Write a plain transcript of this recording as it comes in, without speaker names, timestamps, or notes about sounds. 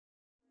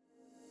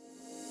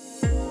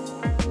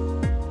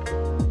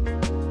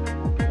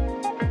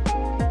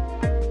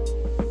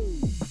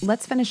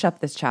Let's finish up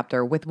this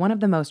chapter with one of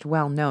the most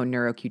well-known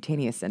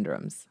neurocutaneous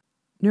syndromes,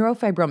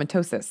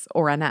 neurofibromatosis,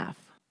 or NF.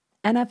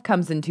 NF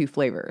comes in two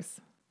flavors,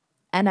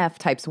 NF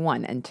types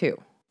 1 and 2.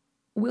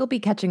 We'll be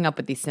catching up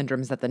with these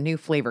syndromes at the New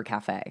Flavor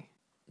Cafe.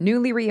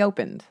 Newly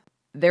reopened.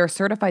 They're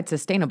certified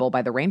sustainable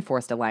by the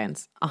Rainforest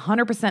Alliance,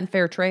 100%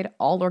 fair trade,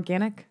 all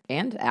organic,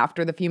 and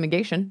after the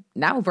fumigation,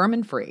 now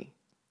vermin-free.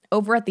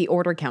 Over at the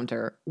order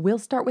counter, we'll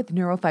start with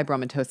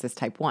neurofibromatosis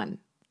type 1,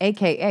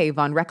 aka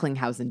von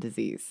Recklinghausen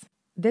disease.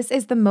 This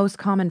is the most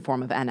common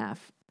form of NF,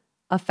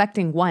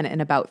 affecting 1 in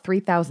about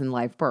 3,000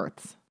 live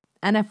births.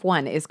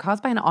 NF1 is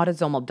caused by an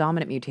autosomal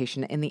dominant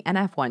mutation in the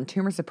NF1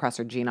 tumor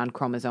suppressor gene on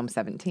chromosome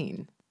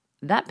 17.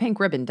 That pink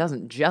ribbon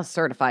doesn't just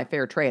certify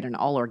fair trade and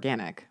all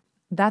organic.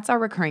 That's our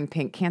recurring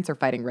pink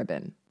cancer-fighting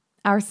ribbon,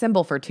 our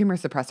symbol for tumor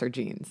suppressor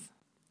genes.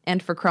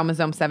 And for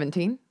chromosome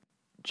 17?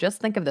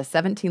 Just think of the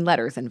 17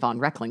 letters in von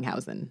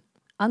Recklinghausen.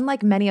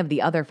 Unlike many of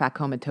the other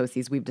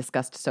phacomatoses we've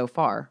discussed so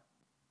far,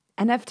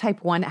 NF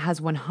type 1 has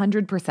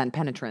 100%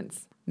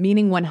 penetrance,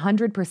 meaning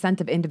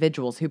 100% of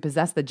individuals who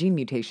possess the gene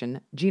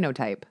mutation,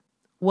 genotype,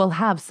 will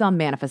have some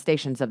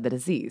manifestations of the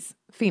disease,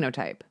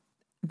 phenotype.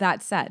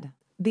 That said,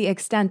 the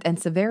extent and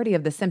severity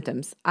of the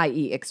symptoms,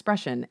 i.e.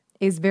 expression,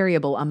 is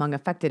variable among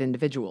affected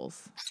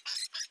individuals.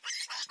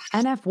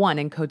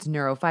 NF1 encodes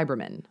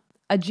neurofibromin,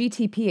 a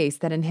GTPase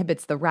that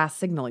inhibits the RAS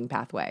signaling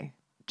pathway,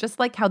 just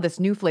like how this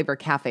New Flavor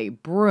Cafe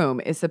broom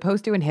is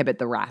supposed to inhibit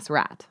the RAS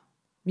rat.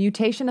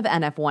 Mutation of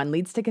NF1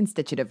 leads to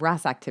constitutive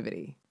RAS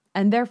activity,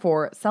 and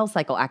therefore cell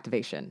cycle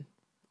activation,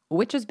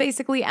 which is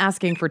basically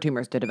asking for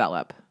tumors to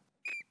develop.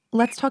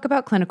 Let's talk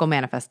about clinical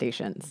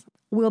manifestations.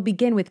 We'll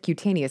begin with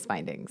cutaneous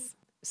findings,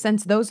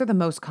 since those are the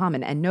most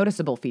common and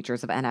noticeable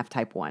features of NF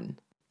type 1.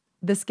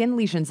 The skin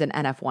lesions in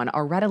NF1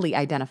 are readily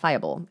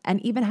identifiable and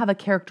even have a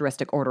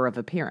characteristic order of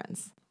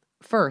appearance.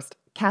 First,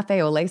 café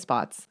au lait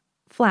spots,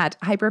 flat,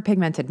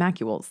 hyperpigmented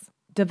macules,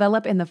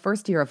 develop in the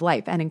first year of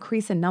life and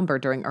increase in number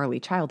during early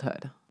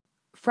childhood.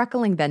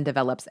 Freckling then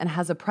develops and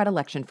has a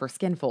predilection for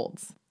skin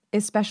folds,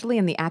 especially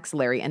in the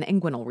axillary and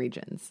inguinal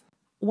regions.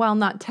 While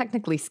not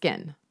technically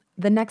skin,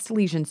 the next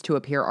lesions to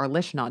appear are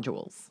Lisch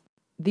nodules.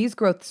 These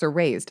growths are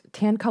raised,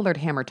 tan-colored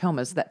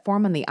hamartomas that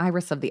form on the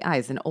iris of the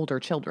eyes in older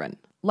children.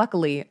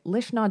 Luckily,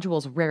 Lisch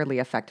nodules rarely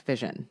affect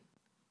vision.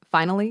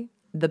 Finally,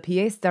 the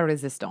pièce de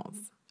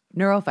résistance,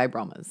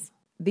 neurofibromas.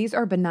 These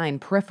are benign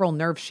peripheral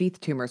nerve sheath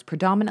tumors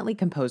predominantly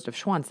composed of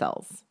Schwann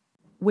cells,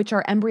 which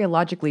are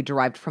embryologically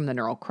derived from the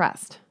neural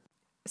crest.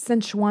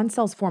 Since Schwann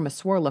cells form a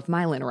swirl of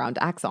myelin around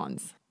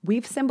axons,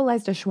 we've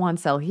symbolized a Schwann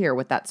cell here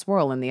with that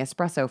swirl in the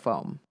espresso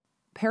foam.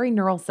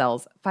 Perineural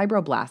cells,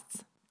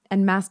 fibroblasts,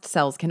 and mast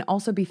cells can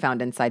also be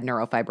found inside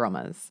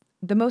neurofibromas.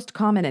 The most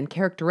common and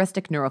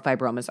characteristic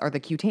neurofibromas are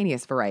the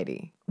cutaneous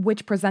variety,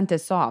 which present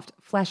as soft,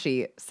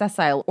 fleshy,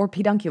 sessile, or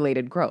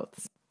pedunculated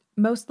growths,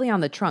 mostly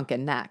on the trunk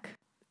and neck.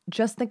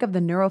 Just think of the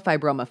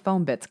neurofibroma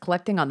foam bits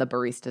collecting on the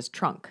barista's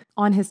trunk.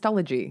 On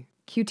histology,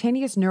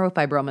 cutaneous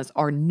neurofibromas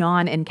are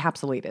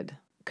non-encapsulated,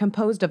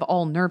 composed of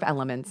all nerve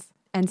elements,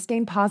 and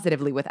stain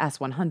positively with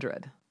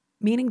S100,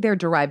 meaning they're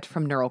derived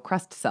from neural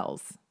crest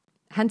cells.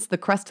 Hence the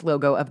crest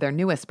logo of their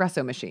new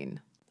espresso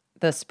machine,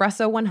 the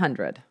Espresso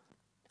 100.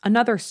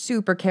 Another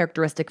super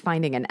characteristic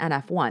finding in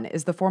NF1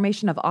 is the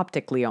formation of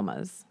optic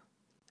gliomas,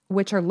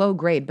 which are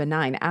low-grade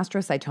benign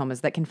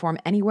astrocytomas that can form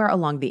anywhere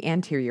along the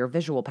anterior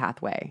visual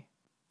pathway,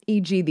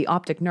 e.g. the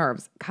optic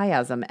nerves,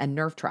 chiasm, and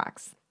nerve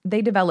tracts.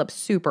 They develop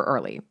super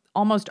early,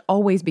 almost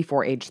always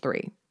before age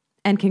 3,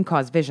 and can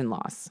cause vision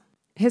loss.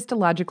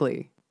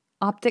 Histologically,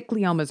 optic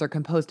gliomas are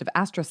composed of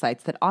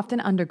astrocytes that often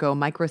undergo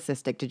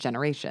microcystic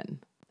degeneration.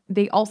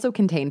 They also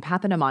contain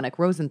pathognomonic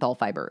Rosenthal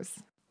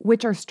fibers,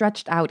 which are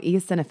stretched out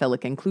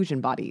eosinophilic inclusion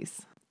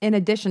bodies. In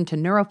addition to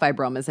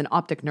neurofibromas and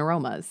optic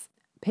neuromas,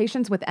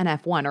 patients with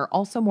NF1 are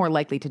also more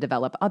likely to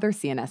develop other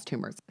CNS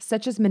tumors,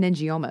 such as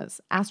meningiomas,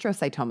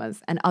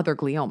 astrocytomas, and other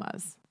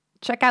gliomas.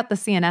 Check out the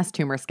CNS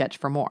tumor sketch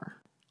for more.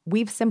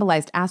 We've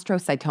symbolized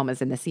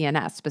astrocytomas in the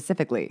CNS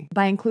specifically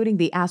by including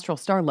the astral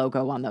star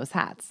logo on those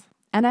hats.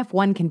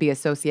 NF1 can be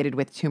associated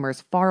with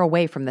tumors far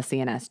away from the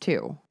CNS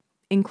too,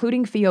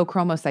 including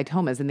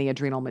pheochromocytomas in the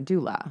adrenal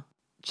medulla.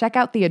 Check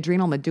out the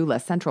adrenal medulla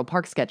Central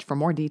Park sketch for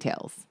more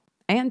details.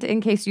 And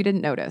in case you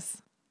didn't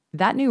notice,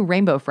 that new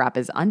rainbow frap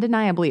is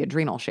undeniably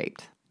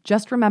adrenal-shaped.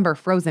 Just remember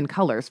frozen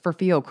colors for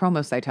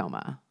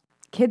pheochromocytoma.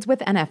 Kids with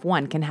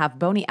NF1 can have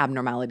bony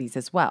abnormalities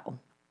as well.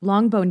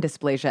 Long bone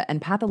dysplasia and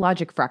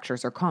pathologic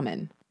fractures are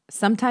common,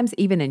 sometimes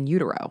even in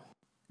utero.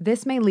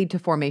 This may lead to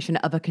formation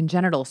of a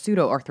congenital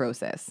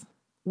pseudoarthrosis,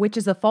 which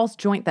is a false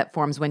joint that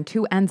forms when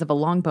two ends of a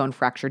long bone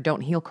fracture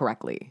don't heal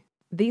correctly.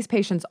 These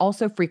patients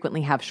also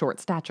frequently have short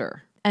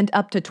stature, and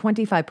up to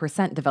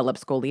 25% develop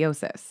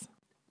scoliosis.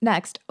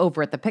 Next,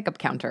 over at the pickup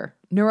counter,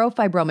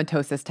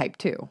 neurofibromatosis type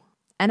 2.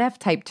 NF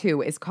type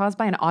 2 is caused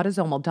by an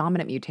autosomal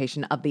dominant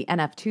mutation of the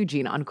NF2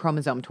 gene on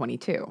chromosome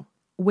 22,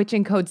 which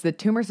encodes the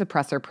tumor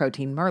suppressor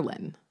protein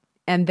Merlin.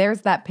 And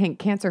there's that pink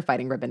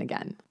cancer-fighting ribbon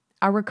again,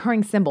 our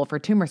recurring symbol for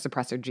tumor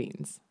suppressor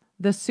genes.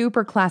 The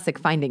super classic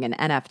finding in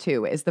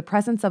NF2 is the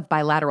presence of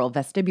bilateral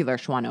vestibular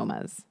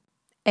schwannomas,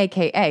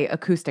 aka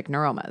acoustic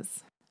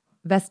neuromas.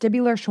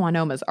 Vestibular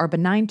schwannomas are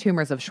benign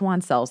tumors of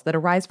Schwann cells that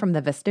arise from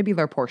the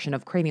vestibular portion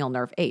of cranial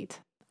nerve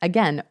 8.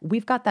 Again,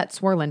 we've got that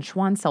swirl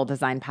Schwann cell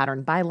design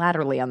pattern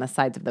bilaterally on the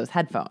sides of those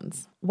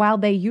headphones. While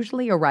they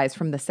usually arise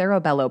from the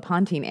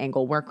cerebellopontine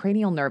angle where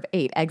cranial nerve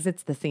 8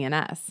 exits the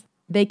CNS,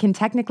 they can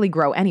technically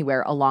grow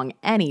anywhere along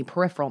any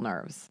peripheral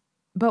nerves.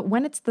 But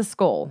when it's the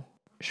skull,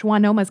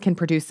 schwannomas can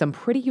produce some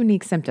pretty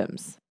unique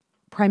symptoms,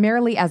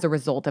 primarily as a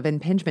result of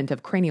impingement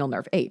of cranial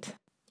nerve 8,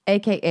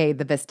 aka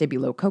the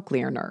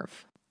vestibulocochlear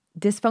nerve.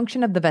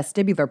 Dysfunction of the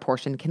vestibular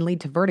portion can lead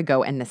to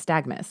vertigo and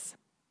nystagmus.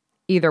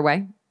 Either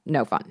way,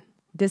 no fun.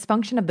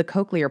 Dysfunction of the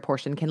cochlear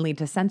portion can lead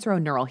to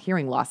sensorineural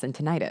hearing loss and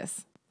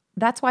tinnitus.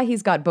 That's why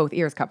he's got both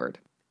ears covered.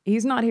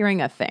 He's not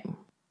hearing a thing.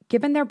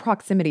 Given their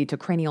proximity to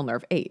cranial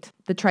nerve 8,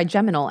 the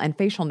trigeminal and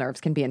facial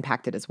nerves can be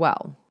impacted as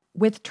well.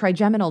 With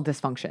trigeminal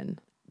dysfunction,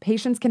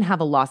 patients can have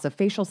a loss of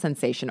facial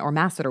sensation or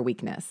masseter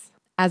weakness,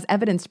 as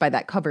evidenced by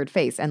that covered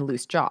face and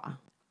loose jaw.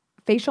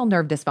 Facial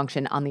nerve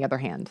dysfunction, on the other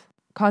hand,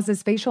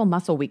 causes facial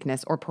muscle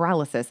weakness or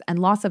paralysis and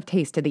loss of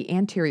taste to the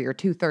anterior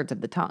 2/3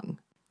 of the tongue,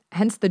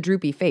 hence the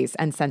droopy face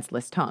and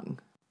senseless tongue.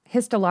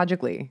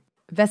 Histologically,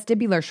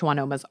 vestibular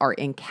schwannomas are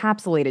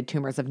encapsulated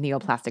tumors of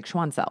neoplastic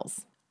Schwann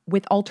cells,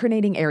 with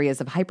alternating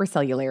areas of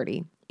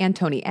hypercellularity,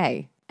 Antoni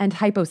A, and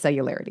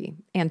hypocellularity,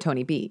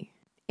 Antoni B.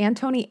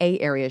 Antoni A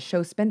areas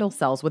show spindle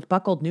cells with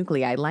buckled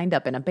nuclei lined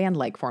up in a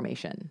band-like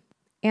formation.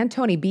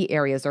 Antoni B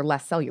areas are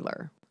less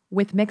cellular,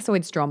 with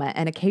myxoid stroma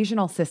and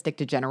occasional cystic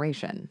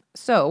degeneration.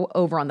 So,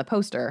 over on the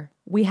poster,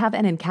 we have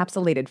an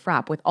encapsulated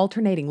frap with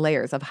alternating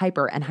layers of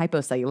hyper and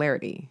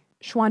hypocellularity.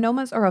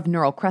 Schwannomas are of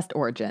neural crest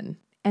origin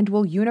and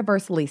will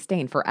universally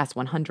stain for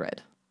S100.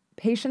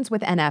 Patients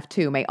with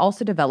NF2 may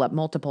also develop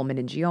multiple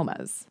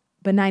meningiomas,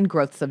 benign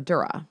growths of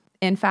dura.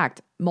 In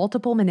fact,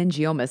 multiple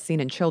meningiomas seen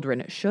in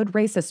children should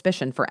raise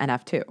suspicion for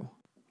NF2,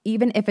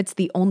 even if it's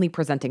the only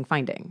presenting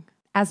finding.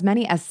 As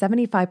many as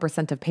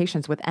 75% of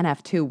patients with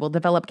NF2 will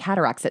develop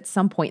cataracts at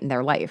some point in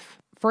their life.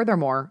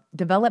 Furthermore,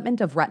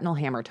 development of retinal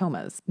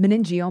hamartomas,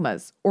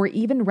 meningiomas, or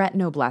even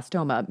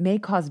retinoblastoma may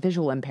cause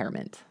visual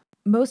impairment.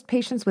 Most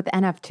patients with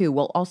NF2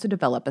 will also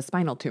develop a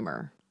spinal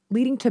tumor,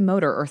 leading to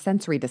motor or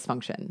sensory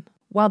dysfunction.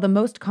 While the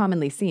most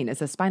commonly seen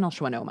is a spinal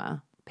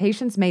schwannoma,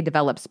 patients may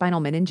develop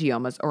spinal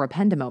meningiomas or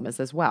ependymomas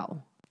as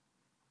well.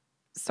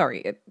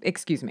 Sorry,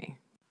 excuse me.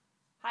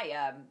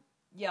 Hi,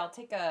 I'll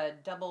take a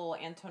double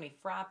Antoni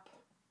frap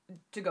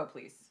to go,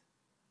 please.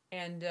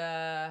 And,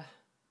 a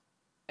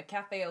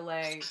cafe au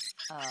lait,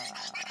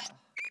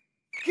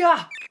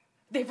 Gah!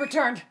 They've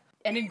returned,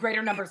 and in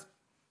greater numbers.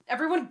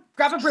 Everyone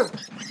grab a brew.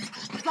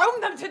 Throw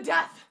them to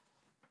death!